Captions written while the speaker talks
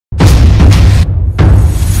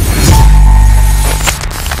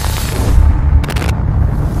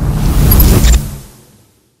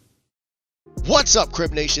What's up,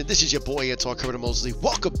 KrimNation? This is your boy Anton KriminalMosley.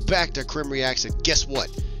 Welcome back to KrimReacts, and guess what?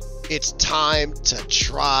 It's time to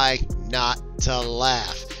try not to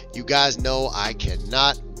laugh. You guys know I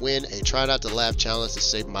cannot win a try not to laugh challenge to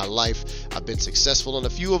save my life. I've been successful in a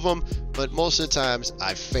few of them, but most of the times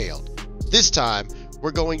I've failed. This time, we're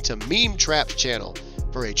going to Memetrap's channel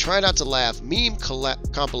for a try not to laugh meme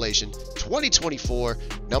compilation 2024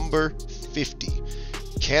 number 50.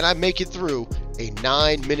 Can I make it through a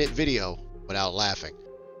 9-minute video without laughing?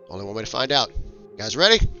 Only one way to find out. You guys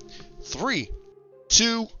ready? 3,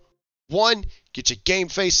 2, 1. Get your game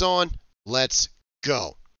face on. Let's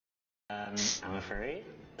go. I'm a furry,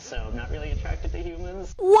 so I'm not really attracted to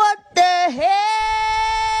humans. What the hell?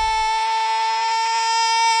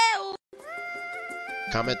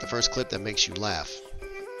 Comment the first clip that makes you laugh.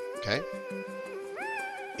 Okay?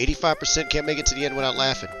 85% can't make it to the end without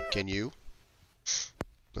laughing. Can you?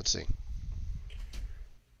 Let's see.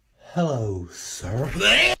 Hello, sir.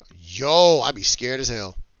 Yo, I'd be scared as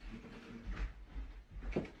hell.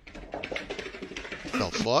 The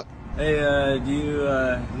fuck? Hey, do you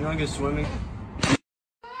want to go swimming? What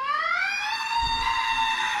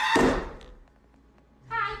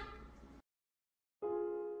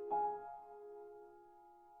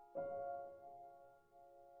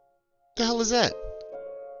the hell is that?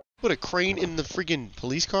 Put a crane in the freaking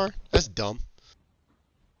police car? That's dumb.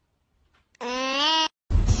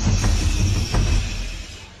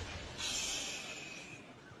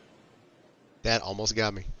 That almost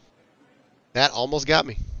got me. That almost got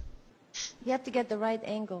me. You have to get the right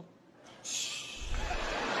angle.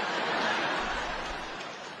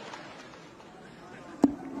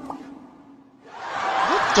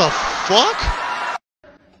 What the fuck?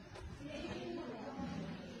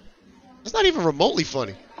 That's not even remotely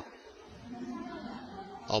funny.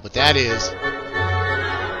 Oh, but that is.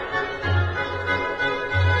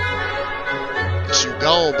 Get you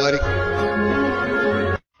gone, buddy.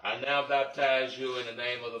 I now baptize you in the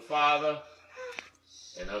name of the Father,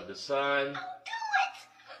 and of the Son,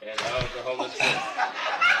 and of the Holy Spirit.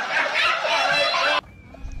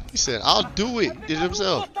 He said, I'll do it. He did it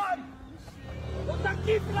himself.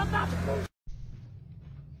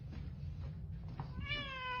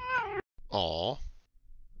 Aww.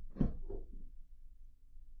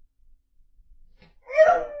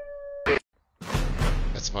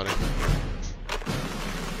 That's funny.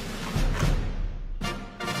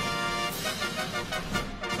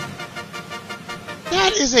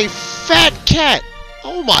 That is a fat cat!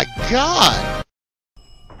 Oh my god!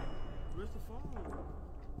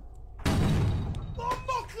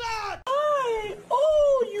 Hi!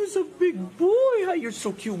 Oh, you's a big boy! Hi, you're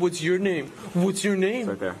so cute. What's your name? What's your name? It's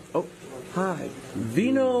right there. Oh, hi.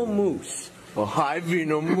 Vino Moose. Oh, hi,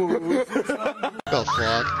 Vino Moose. The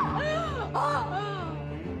fuck?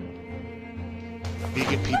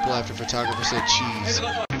 Vegan people after photographer said cheese.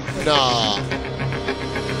 Nah.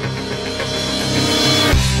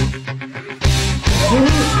 Ooh.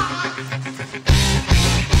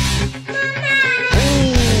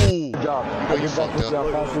 You fucked up.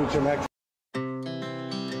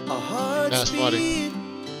 That's funny.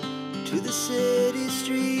 To the city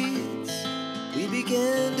streets, we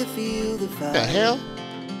began to feel the fire. The hell?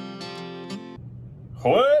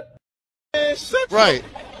 What? Right.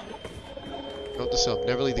 Note this up.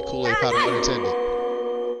 Never leave the Kool-Aid powder unattended.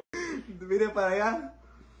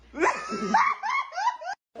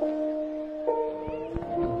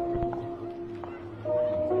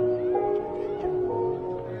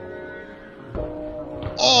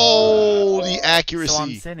 Oh, the accuracy. So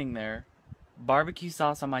I'm sitting there, barbecue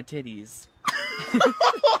sauce on my titties.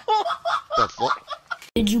 The fuck?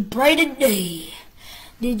 Did you pray today?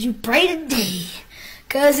 Did you pray today?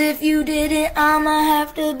 Cause if you didn't, I'ma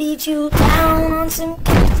have to beat you down on some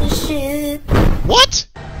gangsta shit. What?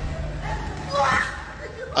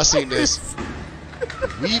 I seen this.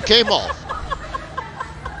 Weed came off.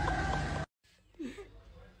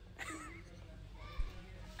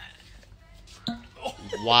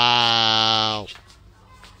 Wow.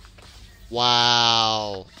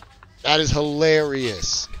 Wow. That is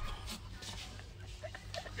hilarious.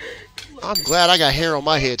 I'm glad I got hair on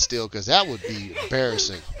my head still, because that would be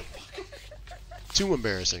embarrassing. Too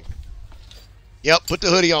embarrassing. Yep, put the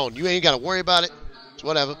hoodie on. You ain't got to worry about it. It's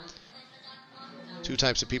whatever. 2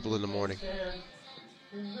 types of people in the morning.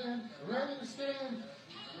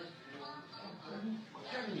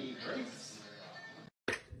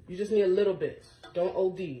 You just need a little bit. Don't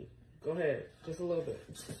OD. Go ahead. Just a little bit.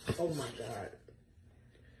 Oh my god.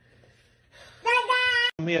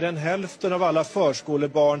 Mer än hälften av alla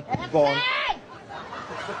förskolebarn Oh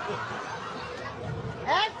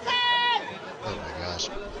my gosh.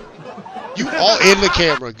 You All in the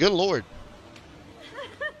camera. Good lord.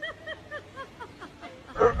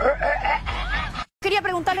 Quería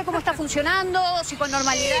preguntarle cómo está funcionando, si con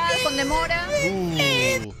normalidad, con demora.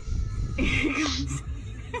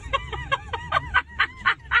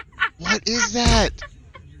 What is that?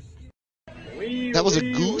 That was a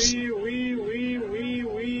goose?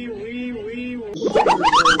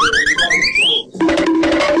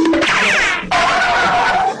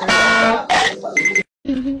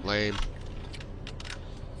 Lame.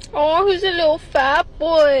 Oh, who's a little fat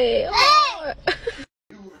boy? Oh.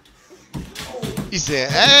 He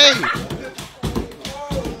said, hey!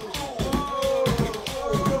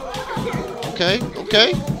 Okay,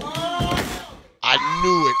 okay.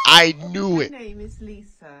 I knew it. My name is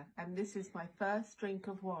Lisa, and this is my first drink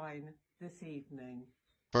of wine this evening.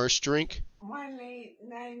 First drink? My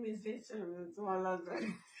name is Lisa.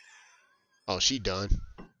 Oh, she done.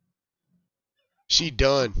 She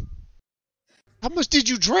done. How much did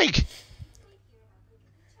you drink?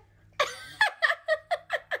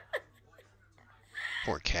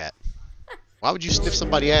 Poor cat. Why would you sniff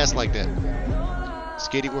somebody's ass like that?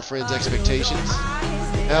 Skating with friends' expectations?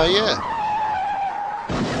 Hell yeah.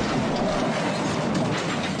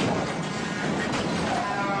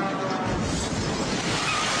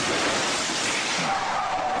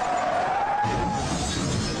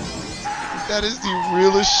 That is the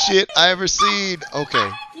realest shit I ever seen.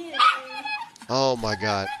 Okay. Oh my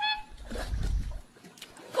god.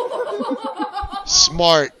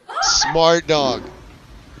 Smart. Smart dog.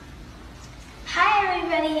 Hi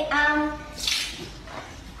everybody,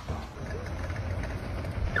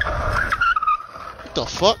 What the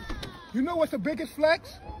fuck? You know what's the biggest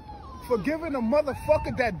flex? Forgiving a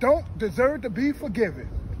motherfucker that don't deserve to be forgiven.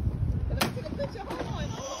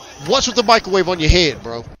 What's with the microwave on your head,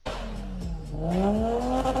 bro?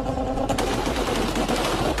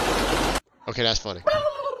 Okay, that's funny.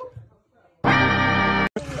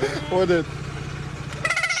 Or the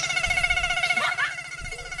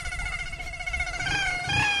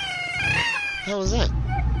hell was that?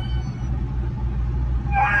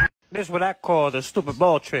 This is what I call the stupid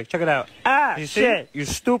ball trick. Check it out. Ah, you shit. You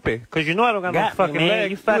stupid. Because you know I don't got no fucking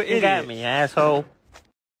leg. You fucking got me, asshole.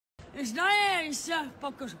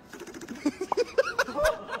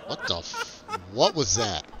 What the what was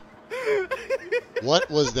that? What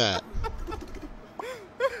was that?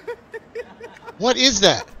 What is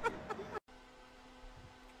that?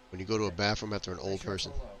 When you go to a bathroom after an old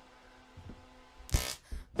person.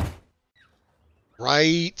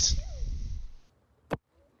 Right?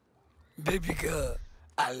 Baby girl,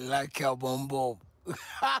 I like your bum bum.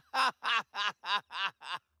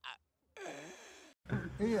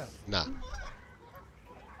 yeah. Nah.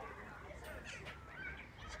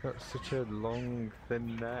 It's got such a long,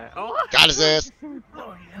 thin neck. Oh. Got his ass.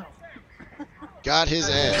 Got his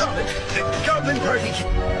ass.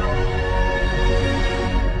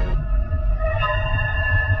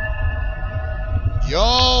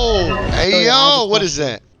 Yo! Hey, yo! What is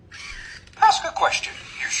that? Ask a question.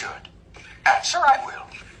 You should. Answer, I will.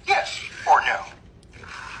 Yes or no.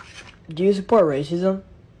 Do you support racism?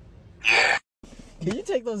 Yeah. Can you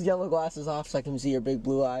take those yellow glasses off so I can see your big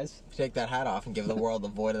blue eyes? Take that hat off and give the world the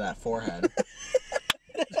void of that forehead.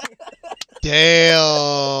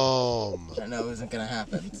 Damn. I know it wasn't gonna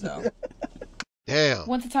happen, so. Damn.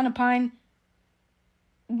 Once upon a pine.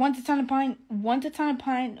 Once upon a pine. Once upon a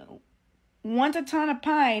pine. Once upon a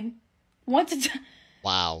pine. Once a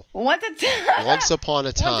wow. Once upon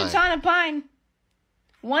a time. Once upon a pine.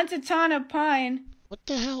 Once upon a pine. What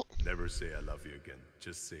the hell? Never say I love you again.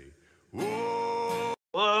 Just say, whoa.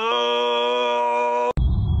 Whoa.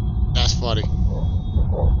 That's funny.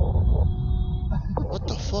 What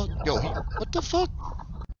the fuck? Yo, what the fuck?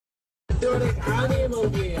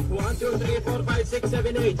 1 2 3 4 5 6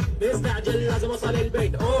 7 8 مستعجل لازم اوصل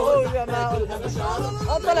البيت اوه يا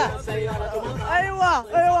اطلع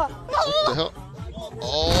ايوه ايوه What the hell?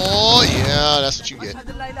 Oh yeah, that's what you get.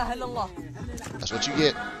 That's what you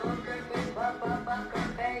get.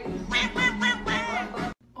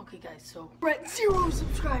 Okay guys, so we're at 0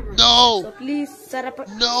 subscribers. No. So please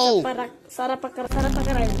No.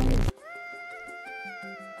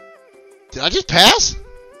 Did I just pass?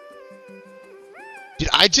 Did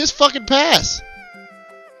I just fucking pass?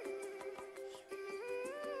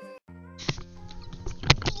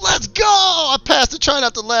 Let's go! I passed the try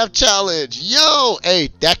not to laugh challenge. Yo! Hey,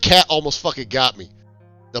 that cat almost fucking got me.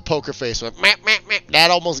 The poker face went, meh, meh, meh. That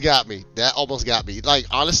almost got me. That almost got me. Like,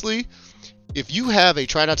 honestly, if you have a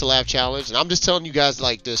try not to laugh challenge, and I'm just telling you guys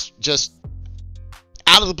like this, just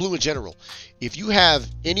out of the blue in general, if you have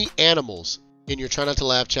any animals in your try not to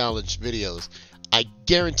laugh challenge videos, I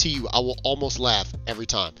guarantee you I will almost laugh every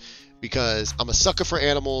time, because I'm a sucker for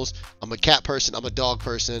animals. I'm a cat person. I'm a dog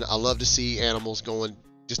person. I love to see animals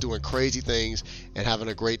just doing crazy things and having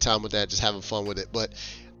a great time with that, just having fun with it. But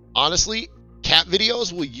honestly, cat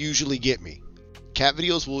videos will usually get me. Cat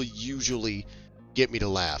videos will usually get me to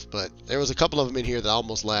laugh. But there was a couple of them in here that I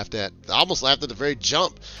almost laughed at. I almost laughed at the very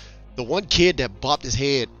jump. The one kid that bopped his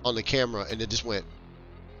head on the camera and it just went,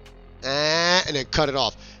 and then cut it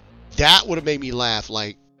off. That would have made me laugh,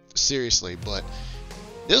 like, seriously. But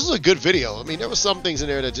this was a good video. I mean, there were some things in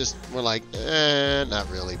there that just were like, not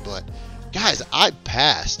really. But guys, I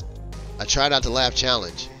passed a try not to laugh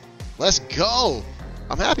challenge. Let's go.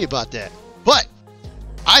 I'm happy about that. But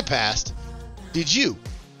I passed. Did you?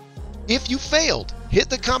 If you failed, hit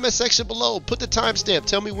the comment section below. Put the timestamp.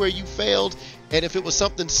 Tell me where you failed. And if it was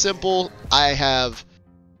something simple, I have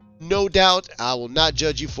no doubt I will not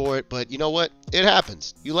judge you for it. But you know what? It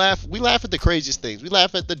happens. You laugh. We laugh at the craziest things. We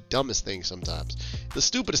laugh at the dumbest things sometimes. The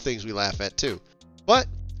stupidest things we laugh at too. But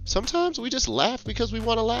sometimes we just laugh because we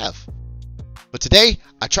want to laugh. But today,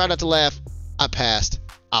 I tried not to laugh. I passed.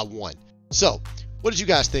 I won. So, what did you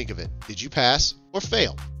guys think of it? Did you pass or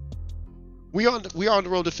fail? We are on the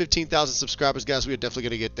road to 15,000 subscribers, guys. We are definitely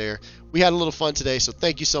going to get there. We had a little fun today, so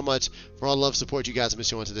thank you so much for all the love, support you guys have been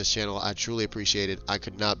showing to this channel. I truly appreciate it. I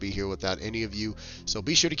could not be here without any of you. So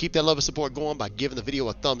be sure to keep that love and support going by giving the video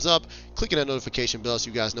a thumbs up, clicking that notification bell so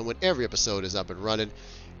you guys know when every episode is up and running.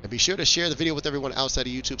 And be sure to share the video with everyone outside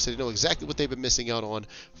of YouTube so they know exactly what they've been missing out on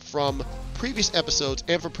from previous episodes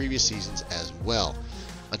and from previous seasons as well.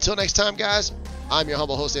 Until next time, guys, I'm your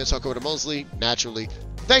humble host, KriminalMosley. Naturally,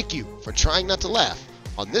 thank you for trying not to laugh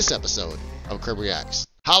on this episode of KrimReacts.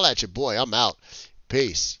 Holla at your boy. I'm out.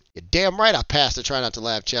 Peace. You're damn right I passed the Try Not to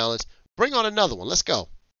Laugh challenge. Bring on another one. Let's go.